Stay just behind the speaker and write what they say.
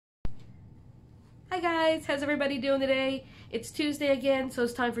Hi guys, how's everybody doing today? It's Tuesday again, so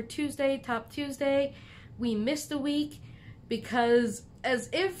it's time for Tuesday, Top Tuesday. We missed a week because as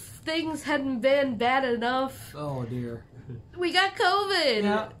if things hadn't been bad enough. Oh dear. We got COVID.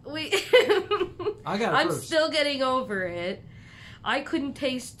 Yeah. I got it I'm first. still getting over it. I couldn't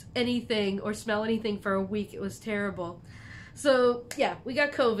taste anything or smell anything for a week. It was terrible. So yeah, we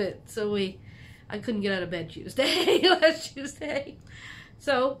got COVID. So I couldn't get out of bed Tuesday, last Tuesday.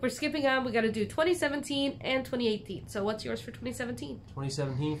 So we're skipping on. We got to do 2017 and 2018. So what's yours for 2017?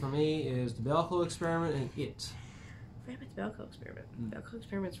 2017 for me is The Belko Experiment and It. I forgot about the Belko Experiment. Belko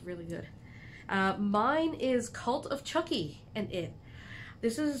Experiment's really good. Mine is Cult of Chucky and It.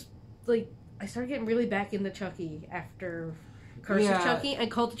 This is like, I started getting really back into Chucky after Curse of Chucky, and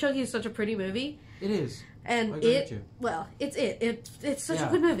Cult of Chucky is such a pretty movie. It is. And it's such a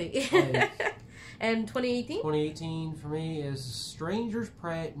good movie. And 2018? 2018 for me is Strangers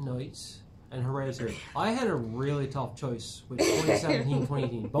Prey at Night and Hereditary. I had a really tough choice with 2017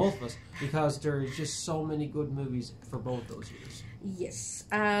 2018, both of us, because there's just so many good movies for both those years. Yes.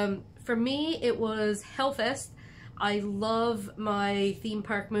 For me, it was Hellfest. I love my theme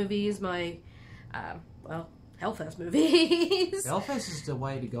park movies, my, Hellfest movies. Hellfest is the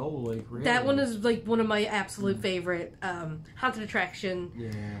way to go, like, really. That one is, like, one of my absolute favorite haunted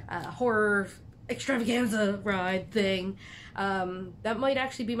attraction, horror extravaganza ride thing. That might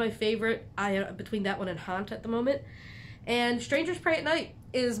actually be my favorite between that one and Haunt at the moment. And Strangers Prey at Night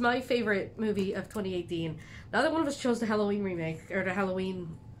is my favorite movie of 2018. Neither one of us chose the Halloween remake, or the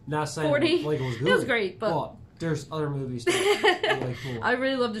Halloween Not saying 40. like it was good. It was great, but there's other movies that are really cool. I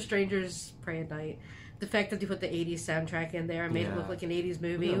really love the Strangers Prey at Night. The fact that they put the 80s soundtrack in there and made it look like an 80s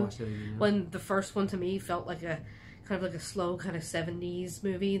movie. When the first one to me felt like a kind of like a slow kind of 70s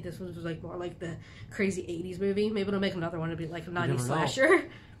movie. This one was like more like the crazy 80s movie. Maybe they'll make another one to be like a 90s slasher.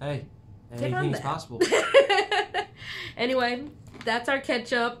 Hey, anything's possible. Anyway, that's our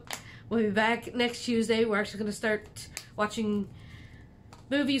catch up. We'll be back next Tuesday. We're actually going to start watching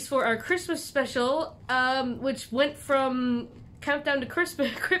movies for our Christmas special, which went from countdown to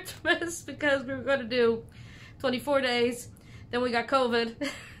Christmas because we were going to do 24 days. Then we got COVID.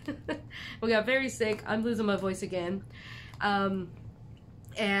 We got very sick. I'm losing my voice again. And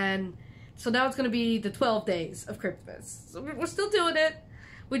so now it's going to be the 12 days of Christmas. So we're still doing it.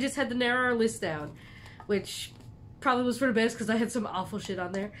 We just had to narrow our list down, which probably was for the best because I had some awful shit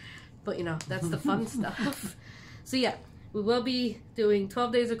on there. But, you know, that's the fun stuff. So, yeah, we will be doing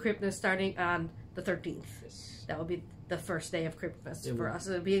 12 days of Christmas starting on the 13th. Yes. That will be the first day of Christmas for us.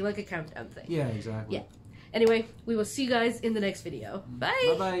 It'll be like a countdown thing. Yeah, exactly. Yeah. Anyway, we will see you guys in the next video.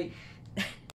 Bye! Bye-bye.